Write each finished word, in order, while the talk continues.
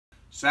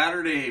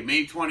Saturday,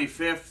 May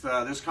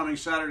 25th, this coming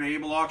Saturday,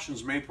 Able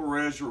Auctions, Maple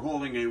Ridge, we're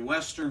holding a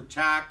Western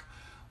tack,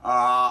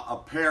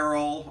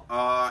 apparel,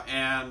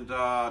 and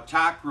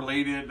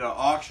tack-related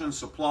auction,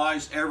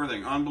 supplies,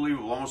 everything.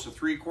 Unbelievable. Almost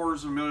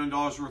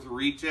 $750,000 worth of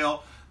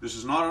retail. This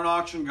is not an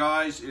auction,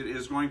 guys. It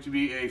is going to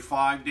be a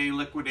 5-day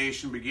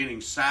liquidation beginning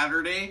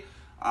Saturday,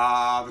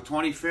 the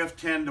 25th,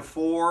 10 to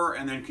 4,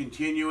 and then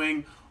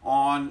continuing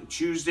on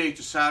Tuesday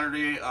to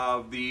Saturday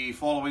of the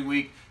following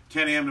week,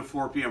 10 a.m. to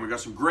 4 p.m. We got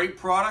some great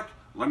product.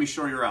 Let me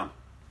show you around.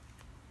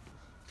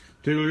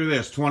 Take a look at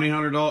this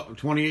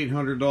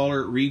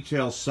 $2,800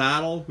 retail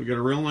saddle. We got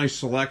a real nice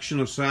selection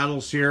of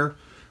saddles here.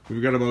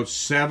 We've got about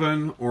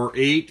 7 or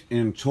 8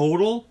 in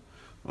total.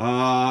 Take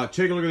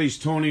a look at these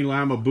Tony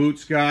Lama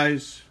boots,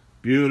 guys.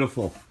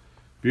 Beautiful,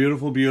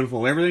 beautiful,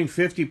 beautiful. Everything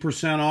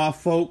 50%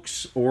 off,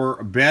 folks,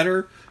 or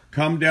better.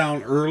 Come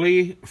down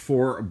early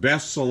for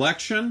best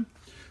selection.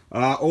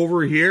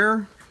 Over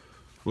here,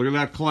 look at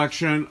that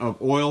collection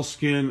of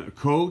oilskin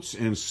coats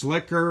and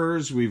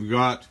slickers. We've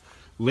got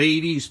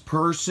ladies'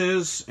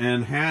 purses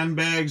and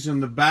handbags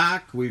in the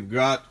back. We've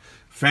got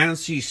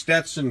fancy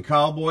Stetson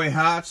cowboy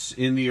hats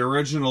in the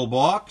original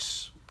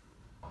box.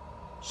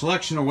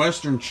 Selection of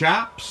Western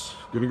chaps.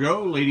 Gonna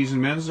go, ladies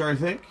and men's there, I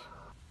think.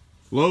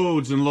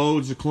 Loads and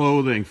loads of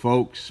clothing,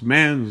 folks.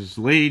 Men's,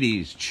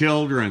 ladies,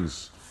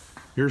 children's.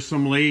 Here's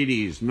some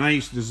ladies.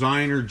 Nice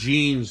designer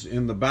jeans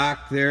in the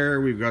back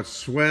there. We've got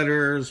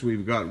sweaters.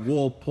 We've got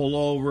wool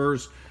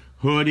pullovers,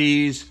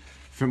 hoodies,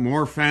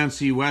 more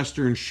fancy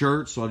Western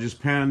shirts. I'll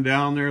just pan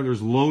down there.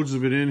 There's loads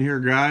of it in here,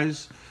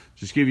 guys.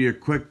 Just give you a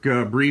quick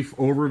brief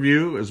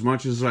overview as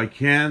much as I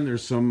can.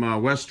 There's some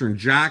Western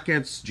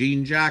jackets,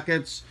 jean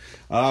jackets.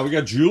 We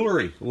got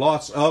jewelry,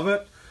 lots of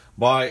it,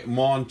 by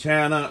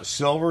Montana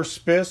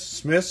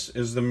Silversmiths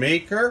is the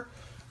maker.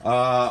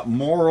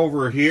 More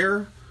over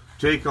here.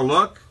 Take a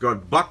look.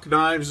 Got buck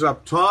knives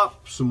up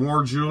top. Some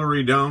more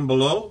jewelry down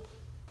below.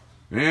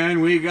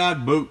 And we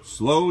got boots.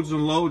 Loads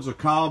and loads of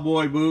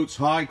cowboy boots.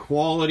 High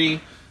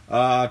quality.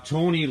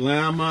 Tony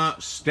Lama,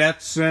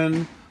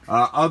 Stetson.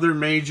 Other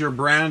major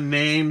brand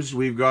names.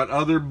 We've got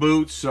other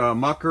boots.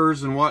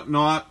 Muckers and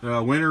whatnot.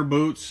 Winter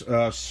boots.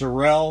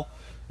 Sorel,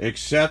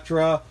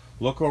 etc.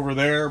 Look over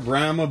there.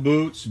 Brahma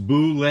boots.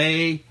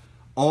 Boulay.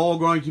 All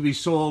going to be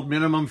sold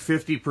minimum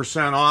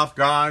 50% off,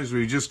 guys.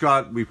 We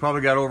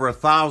probably got over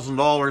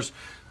 $1,000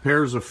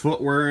 pairs of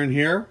footwear in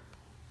here.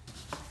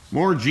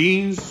 More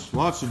jeans,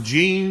 lots of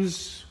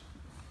jeans,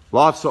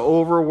 lots of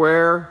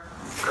overwear,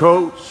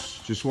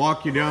 coats. Just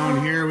walk you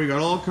down here. We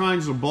got all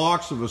kinds of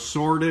blocks of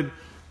assorted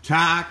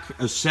tack,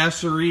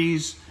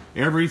 accessories,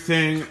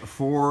 everything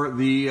for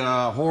the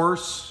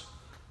horse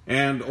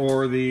and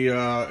or the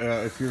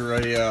if you're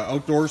a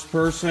outdoors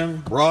person,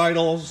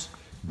 bridles,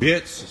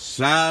 bits,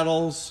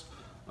 saddles,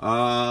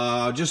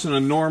 just an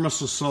enormous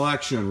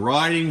selection.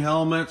 Riding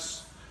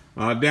helmets,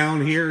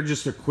 down here,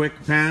 just a quick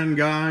pan,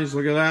 guys,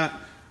 look at that.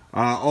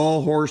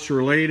 All horse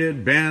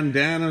related,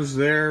 bandanas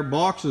there,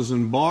 boxes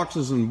and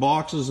boxes and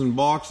boxes and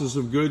boxes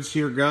of goods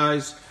here,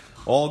 guys.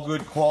 All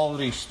good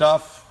quality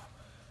stuff.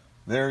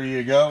 There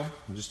you go.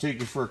 I'll just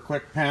take you for a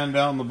quick pan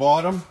down the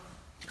bottom.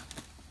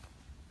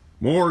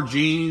 More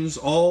jeans,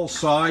 all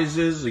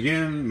sizes.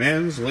 Again,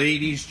 men's,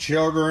 ladies,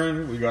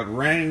 children. We got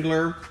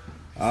Wrangler,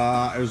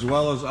 as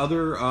well as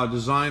other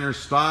designer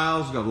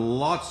styles. Got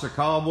lots of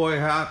cowboy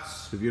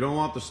hats. If you don't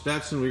want the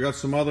Stetson, we got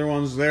some other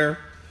ones there.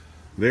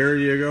 There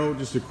you go.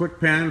 Just a quick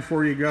pan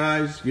for you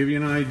guys. Give you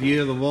an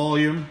idea of the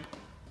volume.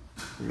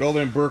 We got all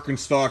them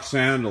Birkenstock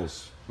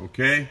sandals.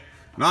 Okay?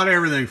 Not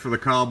everything for the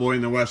cowboy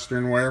and the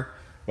Western wear,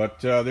 but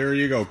there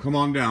you go. Come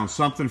on down.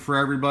 Something for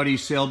everybody.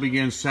 Sale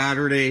begins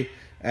Saturday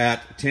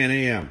at 10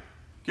 a.m.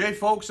 Okay,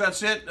 folks,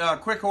 that's it.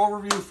 Quick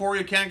overview for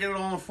you. Can't get it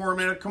all in 4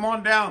 minutes. Come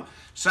on down.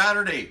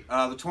 Saturday,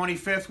 the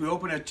 25th, we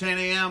open at 10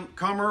 a.m.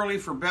 Come early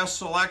for best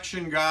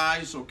selection,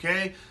 guys,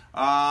 okay?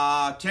 10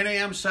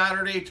 a.m.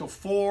 Saturday till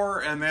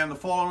 4, and then the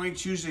following week,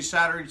 Tuesday,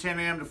 Saturday, 10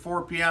 a.m. to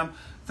 4 p.m.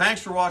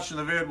 Thanks for watching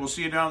the vid. We'll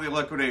see you down at the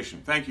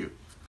liquidation. Thank you.